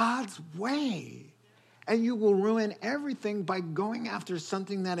 God's way. And you will ruin everything by going after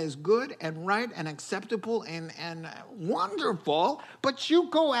something that is good and right and acceptable and wonderful, but you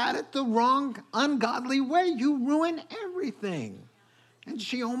go at it the wrong, ungodly way. You ruin everything. And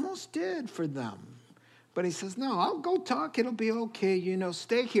she almost did for them. But he says, no, I'll go talk. It'll be okay. You know,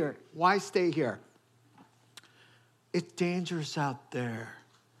 stay here. Why stay here? It's dangerous out there.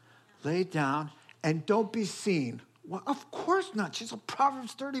 Lay down and don't be seen. Well, of course not. She's a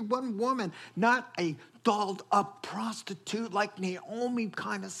Proverbs 31 woman, not a dolled up prostitute like Naomi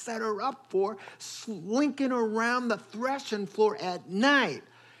kind of set her up for, slinking around the threshing floor at night.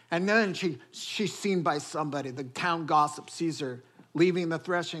 And then she's seen by somebody. The town gossip sees her leaving the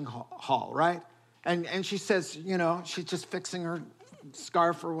threshing hall, right? And she says, you know, she's just fixing her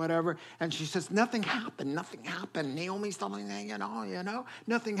scarf or whatever. And she says, nothing happened. Naomi's telling me, you know,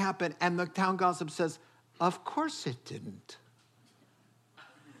 nothing happened. And the town gossip says, of course it didn't.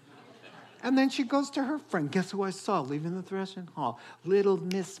 And then she goes to her friend. Guess who I saw leaving the threshing hall? Little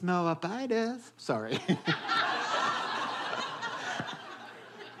Miss Moabites. Sorry.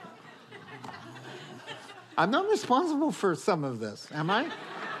 I'm not responsible for some of this, am I?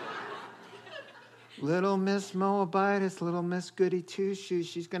 Little Miss Moabites, little Miss Goody Two-Shoes,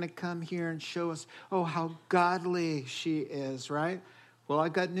 she's going to come here and show us, oh, how godly she is, right? Well, I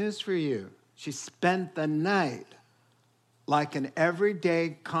got news for you. She spent the night like an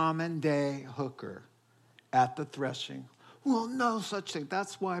everyday, common day hooker at the threshing. Well, no such thing.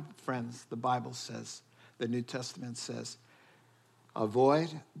 That's why, friends, the Bible says, the New Testament says, avoid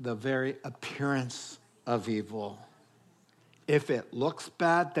the very appearance of evil. If it looks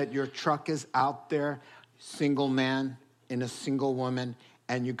bad that your truck is out there, single man and a single woman,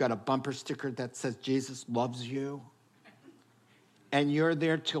 and you got a bumper sticker that says Jesus loves you, and you're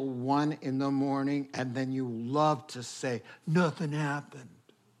there till 1 a.m, and then you love to say, nothing happened.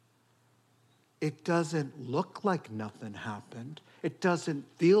 It doesn't look like nothing happened. It doesn't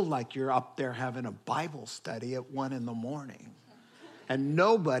feel like you're up there having a Bible study at 1 a.m. And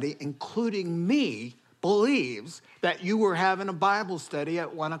nobody, including me, believes that you were having a Bible study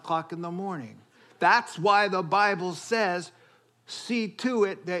at 1 a.m. That's why the Bible says, see to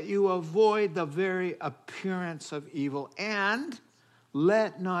it that you avoid the very appearance of evil, and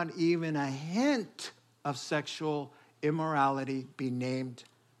let not even a hint of sexual immorality be named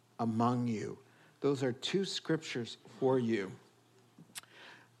among you. Those are 2 scriptures for you.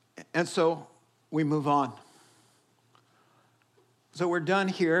 And so we move on. So we're done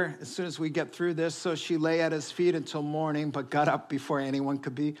here as soon as we get through this. So she lay at his feet until morning, but got up before anyone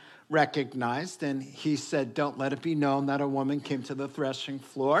could be recognized. And he said, don't let it be known that a woman came to the threshing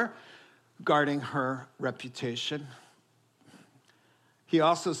floor, guarding her reputation. He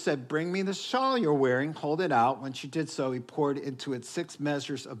also said, bring me the shawl you're wearing, hold it out. When she did so, he poured into it 6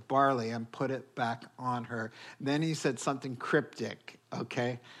 measures of barley and put it back on her. Then he said something cryptic,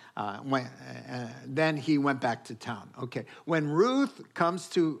 okay? Then he went back to town. Okay, when Ruth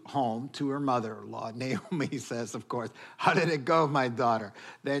comes home to her mother-in-law, Naomi says, of course, how did it go, my daughter?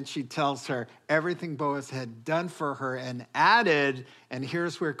 Then she tells her everything Boaz had done for her and added, and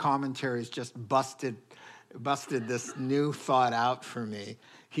here's where commentaries just busted this new thought out for me.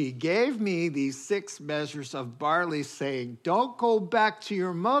 He gave me these 6 measures of barley, saying, don't go back to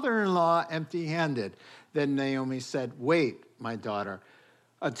your mother-in-law empty-handed. Then Naomi said, wait, my daughter,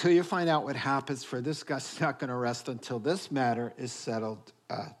 until you find out what happens, for this guy's not going to rest until this matter is settled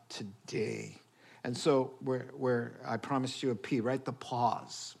today. And so I promised you a P, right? The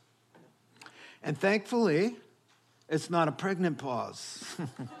pause. And thankfully, it's not a pregnant pause.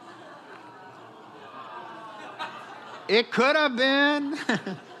 It could have been.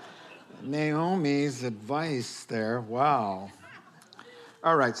 Naomi's advice there, wow.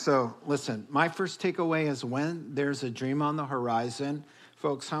 All right, so listen, my first takeaway is when there's a dream on the horizon,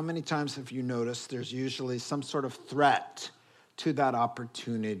 folks, how many times have you noticed there's usually some sort of threat to that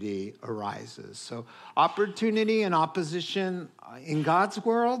opportunity arises? So opportunity and opposition in God's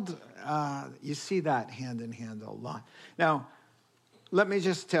world, you see that hand in hand a lot. Now, let me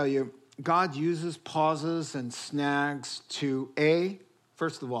just tell you, God uses pauses and snags to,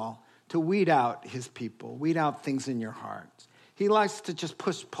 first of all, to weed out his people, weed out things in your heart. He likes to just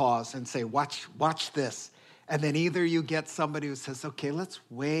push pause and say, watch this. And then either you get somebody who says, okay, let's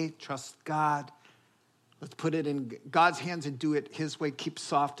wait, trust God. Let's put it in God's hands and do it his way, keep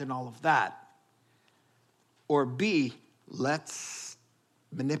soft and all of that. Or B, let's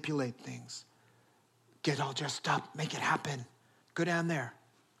manipulate things. Get all dressed up, make it happen. Go down there.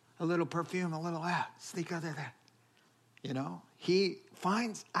 A little perfume, a little sneak under there. You know, he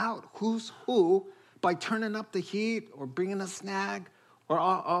finds out who's who by turning up the heat or bringing a snag or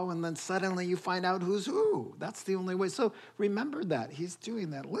and then suddenly you find out who's who. That's the only way. So remember that. He's doing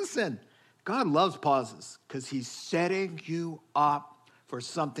that. Listen, God loves pauses because he's setting you up for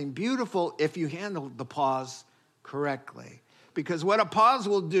something beautiful if you handle the pause correctly. Because what a pause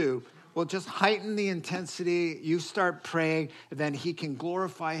will do will just heighten the intensity. You start praying, then he can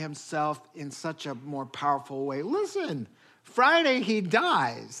glorify himself in such a more powerful way. Listen, Friday he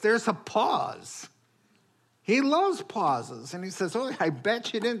dies. There's a pause. He loves pauses. And he says, oh, I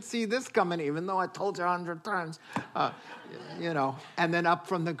bet you didn't see this coming, even though I told you 100 times. And then up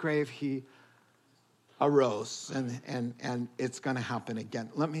from the grave, he arose. And it's going to happen again.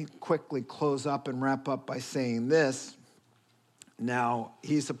 Let me quickly close up and wrap up by saying this. Now,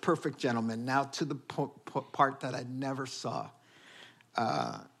 he's a perfect gentleman. Now to the part that I never saw.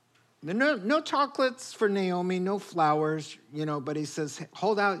 No chocolates for Naomi, no flowers, but he says,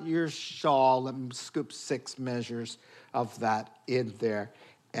 hold out your shawl. Let me scoop 6 measures of that in there.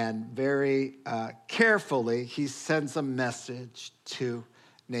 And very carefully, he sends a message to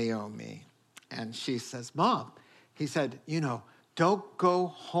Naomi. And she says, Mom, he said, don't go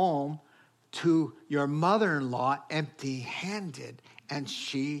home to your mother-in-law empty-handed. And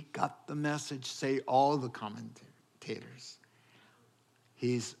she got the message, say all the commentators.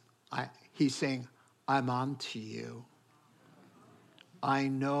 He's saying, I'm on to you. I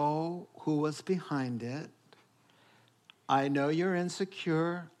know who was behind it. I know you're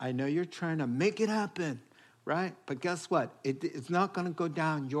insecure. I know you're trying to make it happen, right? But guess what? It's not going to go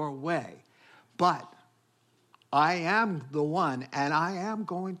down your way. But I am the one, and I am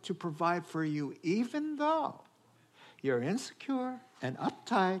going to provide for you, even though you're insecure and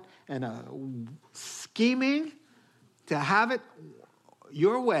uptight and scheming to have it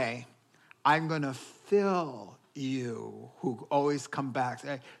your way. I'm going to fill you, who always come back.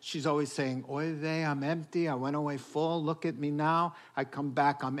 She's always saying, oy vey, I'm empty. I went away full. Look at me now. I come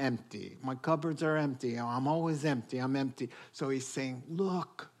back, I'm empty. My cupboards are empty. I'm always empty. I'm empty. So he's saying,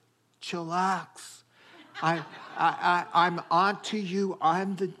 look, chillax. I'm on to you.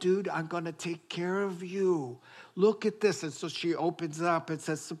 I'm the dude. I'm going to take care of you. Look at this. And so she opens up and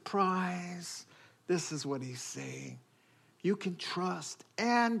says, surprise. This is what he's saying. You can trust.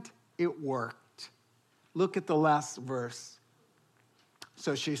 And it worked. Look at the last verse.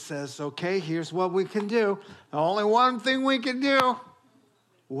 So she says, okay, here's what we can do. Only one thing we can do.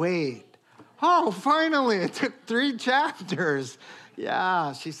 Wait. Oh, finally, it took 3 chapters.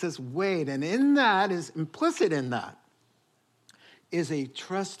 Yeah, she says, wait. And in that is, implicit in that, is a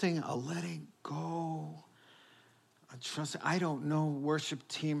trusting, a letting go. A trusting. I don't know, worship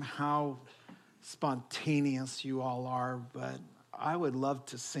team, how spontaneous you all are, but I would love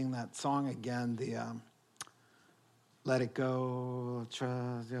to sing that song again, the Let It Go,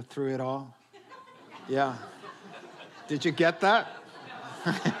 Through It All. Yeah. Did you get that?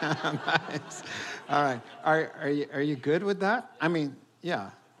 Nice. All right. Are you good with that? I mean, yeah.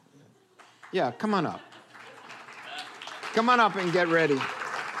 Yeah, come on up. Come on up and get ready.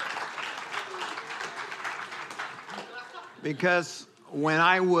 Because when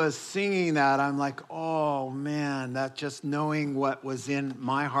I was singing that, I'm like, oh man, that just knowing what was in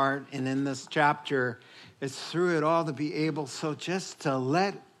my heart and in this chapter, it's through it all to be able, so just to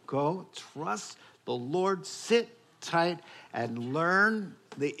let go, trust the Lord, sit tight and learn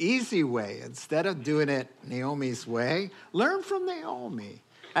the easy way instead of doing it Naomi's way. Learn from Naomi.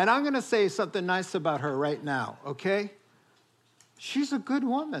 And I'm going to say something nice about her right now, okay? She's a good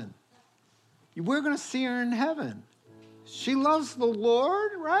woman. We're going to see her in heaven. She loves the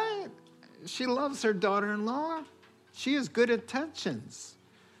Lord, right? She loves her daughter-in-law. She has good intentions.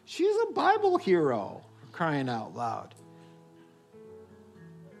 She's a Bible hero, crying out loud.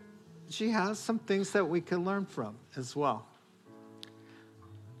 She has some things that we can learn from as well.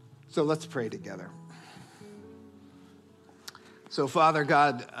 So let's pray together. So Father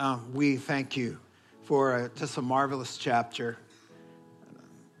God, we thank you for just a marvelous chapter,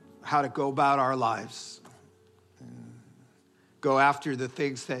 how to go about our lives, go after the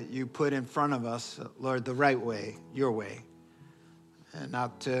things that you put in front of us, Lord, the right way, your way, and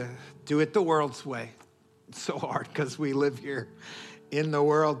not to do it the world's way. It's so hard because we live here in the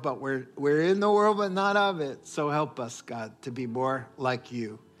world, but we're in the world, but not of it. So help us, God, to be more like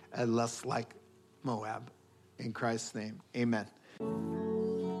you and less like Moab. In Christ's name, amen.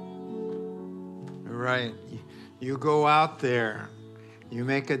 Right. You go out there, you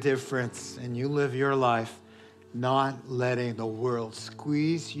make a difference, and you live your life not letting the world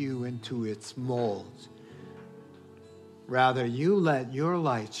squeeze you into its mold. Rather, you let your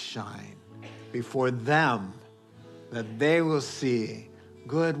light shine before them, that they will see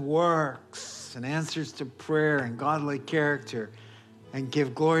good works and answers to prayer and godly character, and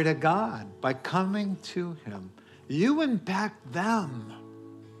give glory to God by coming to him. You impact them.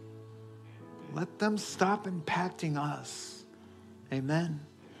 Let them stop impacting us. Amen.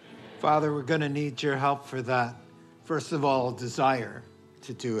 Father, we're going to need your help for that. First of all, a desire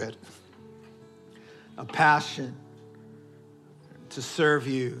to do it, a passion to serve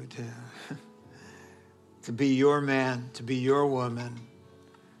you, to be your man, to be your woman,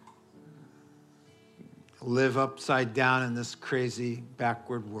 live upside down in this crazy,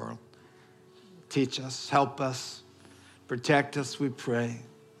 backward world. Teach us, help us, protect us, we pray,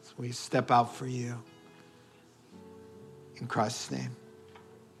 as we step out for you. In Christ's name,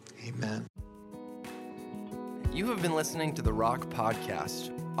 amen. You have been listening to The Rock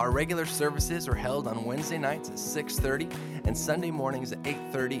Podcast. Our regular services are held on Wednesday nights at 6:30 and Sunday mornings at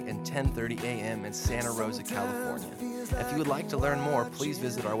 8:30 and 10:30 a.m. in Santa Rosa, California. If you would like to learn more, please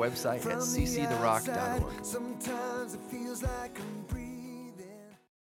visit our website at cctherock.org.